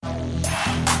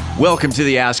Welcome to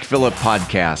the Ask Philip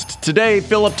podcast. Today,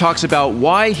 Philip talks about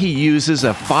why he uses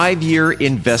a 5-year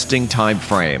investing time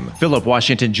frame. Philip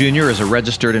Washington Jr. is a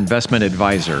registered investment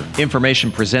advisor.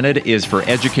 Information presented is for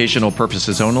educational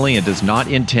purposes only and does not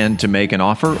intend to make an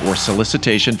offer or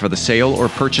solicitation for the sale or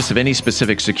purchase of any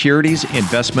specific securities,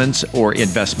 investments, or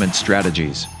investment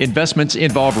strategies. Investments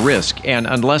involve risk and,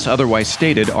 unless otherwise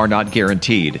stated, are not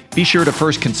guaranteed. Be sure to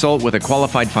first consult with a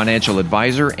qualified financial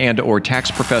advisor and/or tax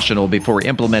professional before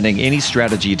implementing any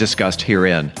strategy discussed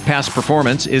herein. Past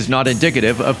performance is not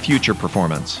indicative of future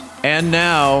performance. And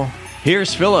now,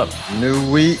 here's Philip.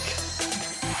 New week,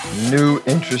 new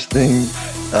interesting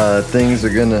things are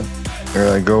gonna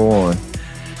go on.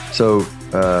 So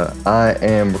I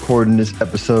am recording this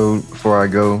episode before I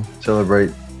go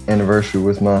celebrate anniversary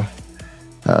with my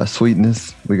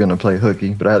sweetness. We're gonna play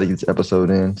hooky, but I had to get this episode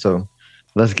in. So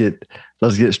let's get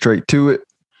straight to it.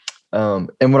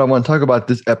 And what I want to talk about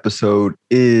this episode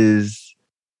is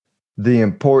the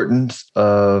importance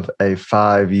of a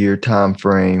 5-year time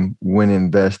frame when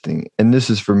investing. And this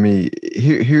is for me.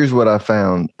 Here's what I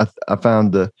found. I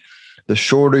found the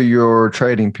shorter your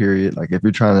trading period, like if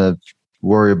you're trying to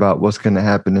worry about what's going to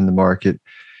happen in the market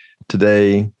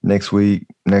today, next week,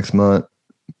 next month,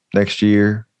 next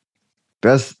year,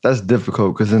 that's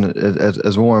difficult because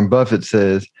as Warren Buffett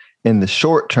says, in the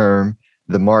short term,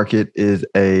 the market is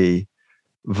a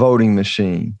voting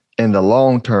machine. In the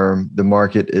long term, the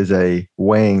market is a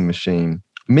weighing machine,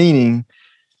 meaning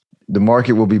the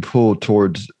market will be pulled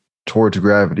towards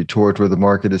gravity, towards where the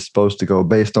market is supposed to go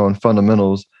based on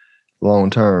fundamentals long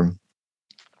term.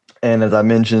 And as I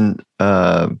mentioned,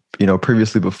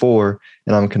 previously before,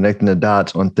 and I'm connecting the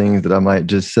dots on things that I might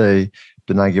just say,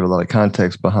 but not give a lot of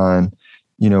context behind,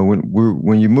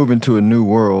 when you move into a new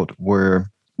world where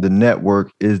the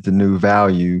network is the new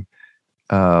value,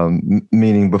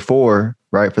 meaning before,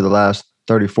 right, for the last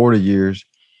 30, 40 years,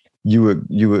 you would,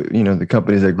 the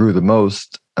companies that grew the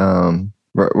most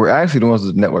were actually the ones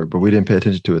with the network, but we didn't pay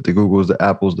attention to it. The Googles, the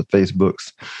Apples, the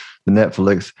Facebooks, the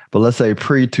Netflix. But let's say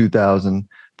pre-2000,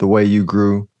 the way you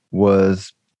grew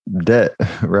was debt,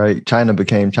 right? China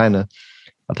became China,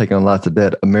 taking on lots of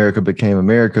debt. America became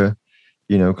America,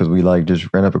 because we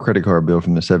just ran up a credit card bill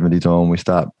from the 70s on. We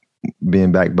stopped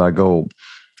being backed by gold.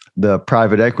 The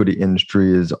private equity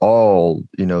industry is all,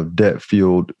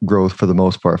 debt-fueled growth for the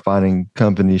most part, finding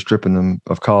companies, stripping them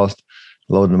of cost,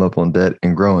 loading them up on debt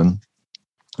and growing.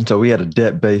 And so we had a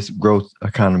debt-based growth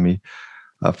economy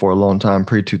for a long time,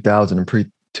 pre-2000. And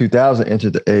pre-2000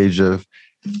 entered the age of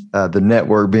the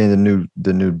network being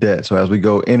the new debt. So as we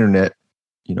go internet,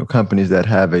 companies that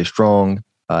have a strong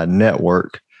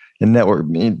network, and network,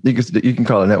 you can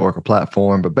call a network a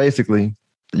platform, but basically,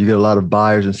 you get a lot of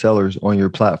buyers and sellers on your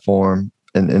platform,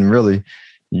 and really,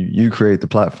 you create the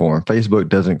platform. Facebook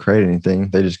doesn't create anything.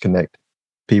 They just connect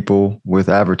people with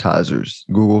advertisers.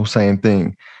 Google, same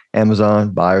thing.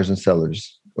 Amazon, buyers and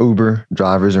sellers. Uber,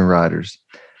 drivers and riders.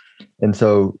 And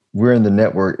so we're in the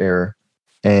network era.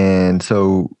 And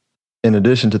so in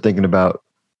addition to thinking about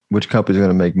which company is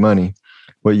going to make money,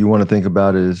 what you want to think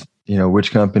about is,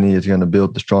 which company is going to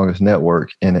build the strongest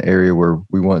network in an area where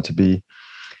we want to be.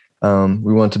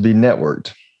 We want to be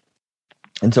networked.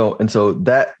 And so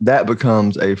that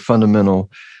becomes a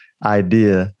fundamental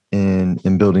idea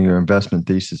in building your investment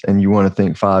thesis. And you want to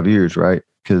think 5 years, right?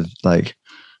 Because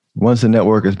once the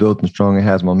network is built and strong and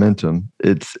has momentum,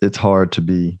 it's hard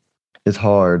to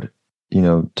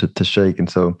shake. And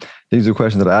so these are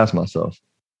questions that I ask myself.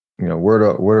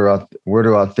 Where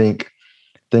do I think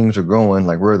things are going?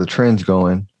 Where are the trends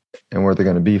going, and where they're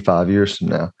going to be 5 years from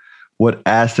now? What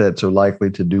assets are likely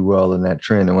to do well in that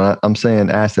trend? And when I'm saying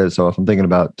assets, so if I'm thinking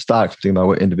about stocks, I'm thinking about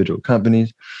what individual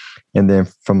companies. And then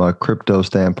from a crypto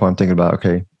standpoint, I'm thinking about,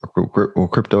 okay, will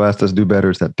crypto assets do better?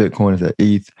 Is that Bitcoin? Is that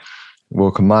ETH? Will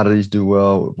commodities do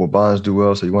well? Will bonds do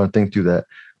well? So you want to think through that.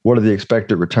 What are the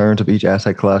expected returns of each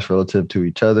asset class relative to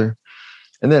each other?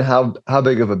 And then how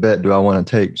big of a bet do I want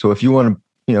to take? So if you want to,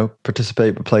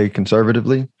 participate but play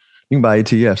conservatively, you can buy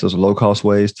ETFs. Those are low-cost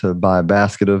ways to buy a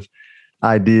basket of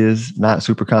ideas, not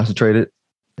super concentrated,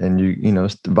 and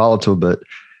it's volatile, but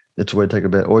it's a way to take a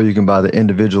bet. Or you can buy the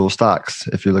individual stocks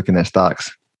if you're looking at stocks,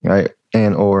 right?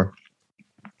 And or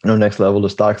next level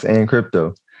of stocks and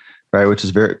crypto, right? Which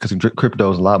is because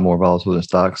crypto is a lot more volatile than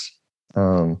stocks.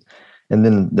 And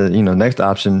then the next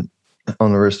option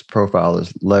on the risk profile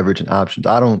is leverage and options.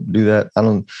 I don't do that.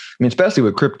 Especially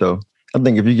with crypto. I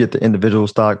think if you get the individual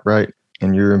stock right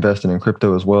and you're investing in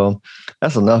crypto as well,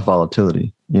 that's enough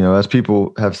volatility. As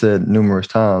people have said numerous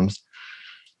times,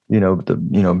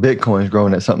 Bitcoin's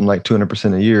growing at something like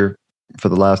 200% a year for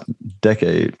the last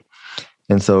decade.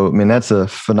 And so, I mean, that's a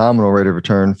phenomenal rate of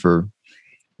return for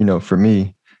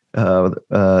me. And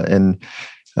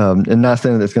not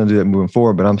saying that it's going to do that moving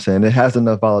forward, but I'm saying it has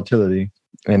enough volatility,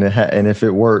 and and if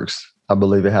it works, I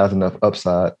believe it has enough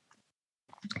upside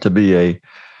to be a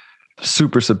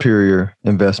super superior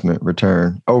investment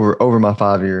return over my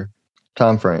 5-year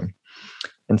time frame.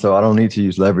 And so I don't need to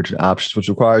use leverage and options, which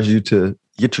requires you to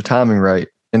get your timing right.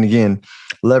 And again,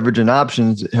 leverage and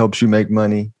options helps you make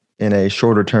money in a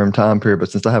shorter term time period.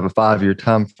 But since I have a 5-year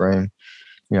time frame,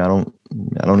 I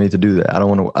don't need to do that. I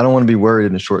don't want to be worried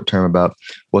in the short term about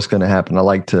what's going to happen. I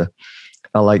like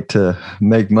to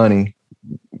make money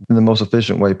in the most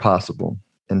efficient way possible.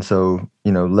 And so,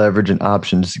 leverage and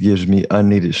options gives me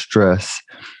unneeded stress.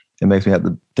 It makes me have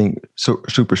to think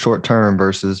super short term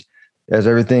versus as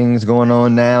everything's going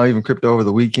on now, even crypto over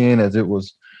the weekend, as it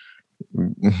was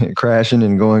crashing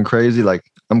and going crazy. Like,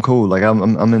 I'm cool. Like,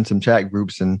 I'm in some chat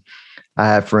groups, and I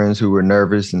have friends who were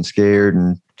nervous and scared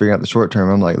and figuring out the short term.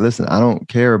 I'm like, listen, I don't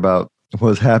care about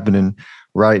what's happening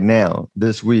right now,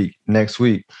 this week, next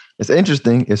week. It's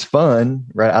interesting. It's fun,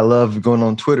 right? I love going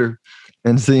on Twitter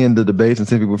and seeing the debates and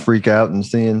seeing people freak out and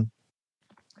seeing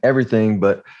everything.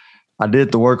 But I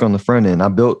did the work on the front end. I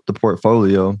built the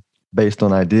portfolio based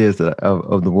on ideas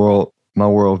of the world, my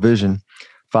world vision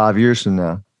 5 years from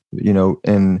now,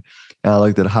 and I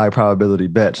looked at high probability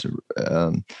bets.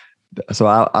 So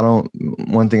I don't,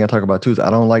 one thing I talk about too is I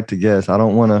don't like to guess. I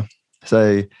don't want to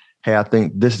say, hey, I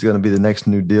think this is going to be the next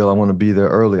new deal. I want to be there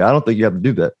early. I don't think you have to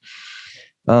do that.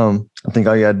 I think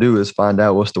all you got to do is find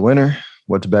out what's the winner,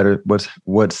 what's better,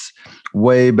 what's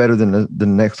way better than the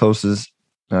next closest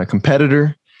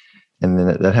competitor. And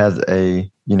then that has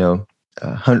a,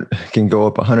 100 can go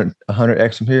up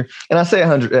 100x from here. And I say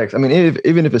 100x. I mean,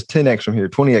 even if it's 10x from here,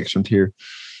 20x from here,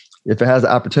 if it has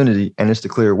the opportunity and it's the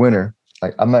clear winner,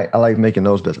 like I like making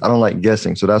those bets. I don't like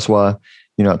guessing. So that's why,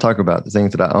 I talk about the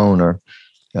things that I own are,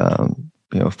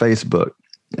 Facebook,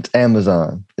 it's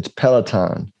Amazon, it's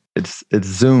Peloton, it's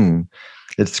Zoom,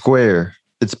 it's Square,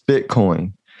 it's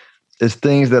Bitcoin. It's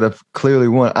things that have clearly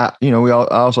won. I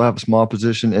also have a small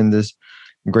position in this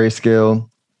Grayscale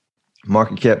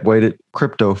market cap weighted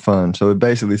crypto fund. So it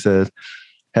basically says,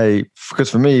 hey,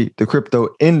 because for me, the crypto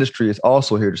industry is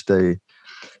also here to stay.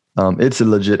 It's a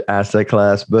legit asset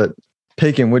class, but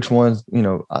picking which ones,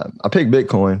 I pick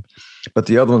Bitcoin, but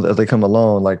the other ones as they come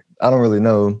along, like I don't really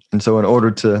know. And so in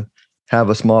order to have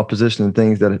a small position in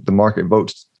things that the market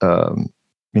votes,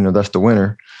 that's the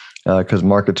winner, because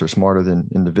markets are smarter than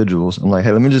individuals. I'm like,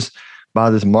 hey, let me just buy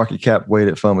this market cap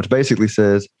weighted fund, which basically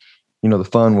says, the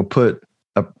fund will put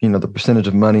the percentage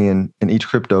of money in each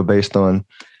crypto based on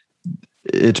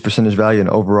its percentage value in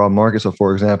the overall market. So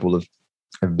for example, if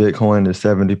Bitcoin is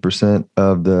 70%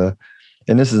 of the,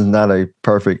 and this is not a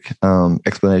perfect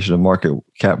explanation of market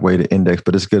cap weighted index,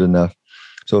 but it's good enough.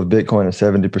 So if Bitcoin is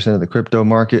 70% of the crypto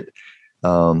market,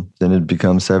 then it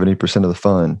becomes 70% of the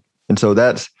fund. And so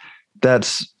that's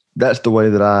the way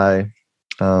that I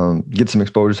get some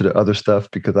exposure to the other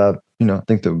stuff, because I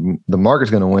think the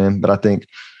market's going to win, but I think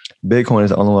Bitcoin is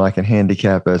the only one I can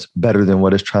handicap as better than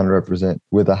what it's trying to represent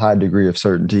with a high degree of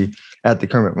certainty at the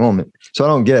current moment. So I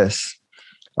don't guess.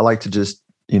 I like to just,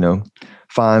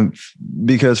 find,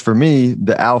 because for me,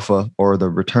 the alpha or the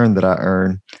return that I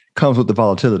earn comes with the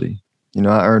volatility.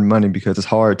 I earn money because it's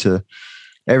hard to,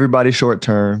 everybody's short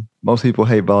term. Most people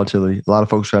hate volatility. A lot of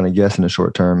folks trying to guess in the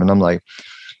short term. And I'm like,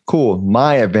 cool.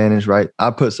 My advantage, right?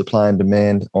 I put supply and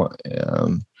demand on,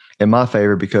 in my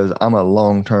favor because I'm a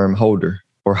long-term holder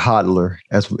or hodler,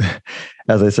 as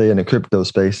they say in the crypto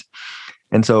space.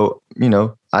 And so,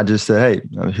 I just say, hey,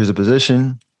 here's a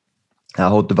position. I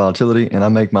hold the volatility and I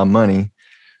make my money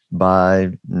by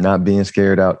not being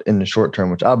scared out in the short term,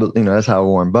 which that's how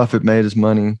Warren Buffett made his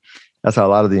money. That's how a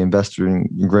lot of the investing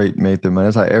great made their money.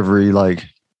 That's how every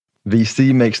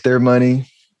VC makes their money,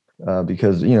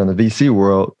 because, in the VC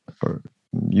world,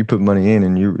 you put money in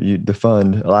and you the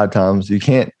fund, a lot of times you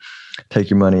can't take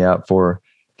your money out for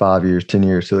 5 years, 10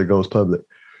 years till it goes public.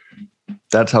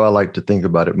 That's how I like to think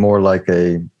about it, more like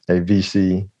a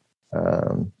VC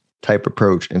type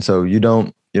approach. And so you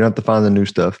don't have to find the new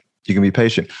stuff. You can be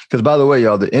patient. Because by the way,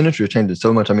 y'all, the industry is changing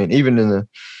so much. I mean, even in the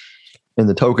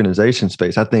tokenization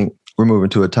space, I think we're moving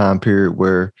to a time period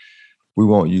where we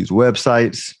won't use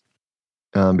websites,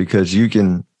 because you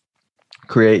can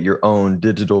create your own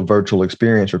digital virtual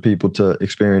experience for people to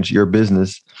experience your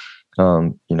business,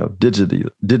 digitally.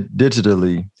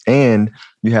 And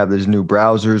you have these new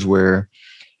browsers where,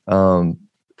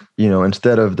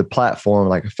 instead of the platform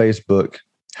like a Facebook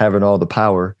having all the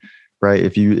power, right?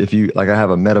 If you like, I have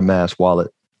a MetaMask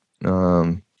wallet,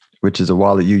 which is a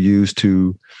wallet you use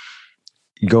to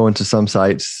go into some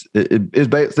sites.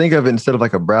 Think of it instead of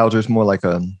like a browser, it's more like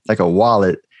a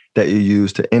wallet that you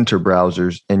use to enter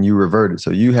browsers, and you revert it.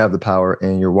 So you have the power,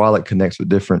 and your wallet connects with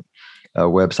different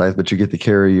websites, but you get to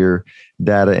carry your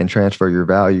data and transfer your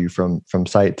value from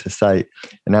site to site.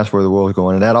 And that's where the world's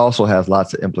going. And that also has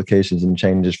lots of implications and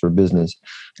changes for business.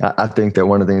 I think that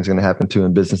one of the things that's going to happen too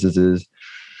in businesses is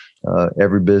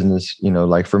every business,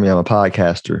 like for me, I'm a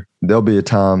podcaster. There'll be a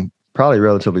time probably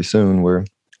relatively soon where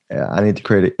I need to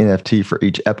create an NFT for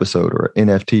each episode, or an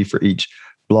NFT for each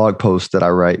blog post that I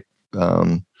write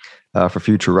for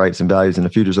future rights and values in the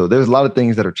future. So there's a lot of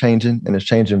things that are changing, and it's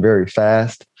changing very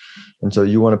fast. And so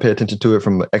you want to pay attention to it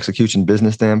from an execution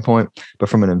business standpoint. But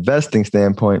from an investing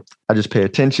standpoint, I just pay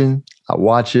attention. I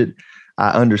watch it. I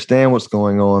understand what's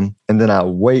going on. And then I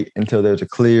wait until there's a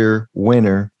clear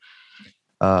winner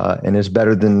and it's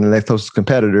better than the next closest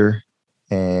competitor.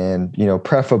 And,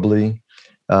 preferably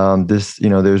there's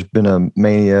been a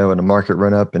mania and a market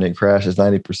run up and it crashes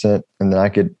 90%. And then I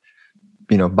could,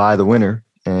 buy the winner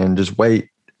and just wait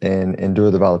and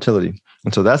endure the volatility.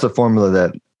 And so that's a formula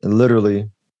that literally,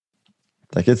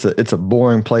 like, it's a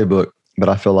boring playbook, but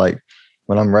I feel like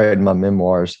when I'm writing my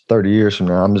memoirs 30 years from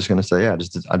now, I'm just going to say, yeah,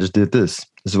 I just did this.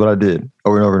 This is what I did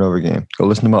over and over and over again. Go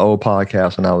listen to my old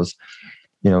podcast when I was,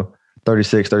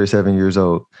 36, 37 years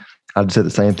old. I just said the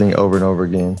same thing over and over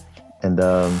again. And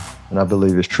I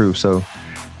believe it's true. So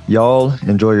y'all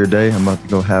enjoy your day. I'm about to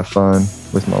go have fun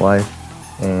with my life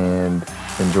and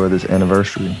enjoy this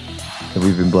anniversary that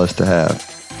we've been blessed to have.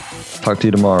 Talk to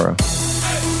you tomorrow.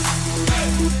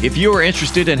 If you are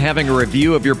interested in having a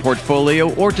review of your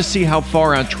portfolio or to see how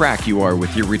far on track you are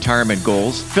with your retirement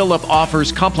goals, Philip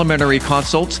offers complimentary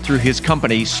consults through his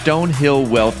company, Stonehill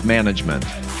Wealth Management.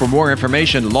 For more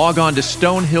information, log on to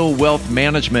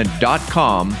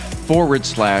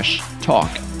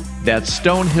stonehillwealthmanagement.com/talk. That's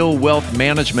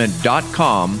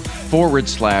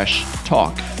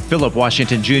stonehillwealthmanagement.com/talk. Philip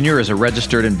Washington Jr. is a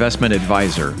registered investment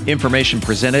advisor. Information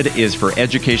presented is for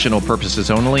educational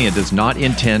purposes only and does not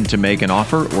intend to make an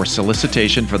offer or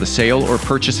solicitation for the sale or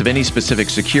purchase of any specific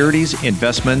securities,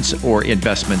 investments, or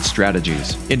investment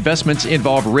strategies. Investments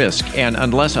involve risk and,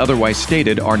 unless otherwise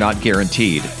stated, are not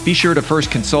guaranteed. Be sure to first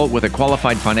consult with a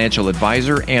qualified financial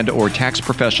advisor and/or tax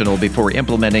professional before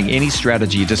implementing any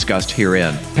strategy discussed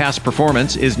herein. Past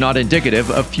performance is not indicative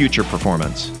of future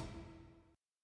performance.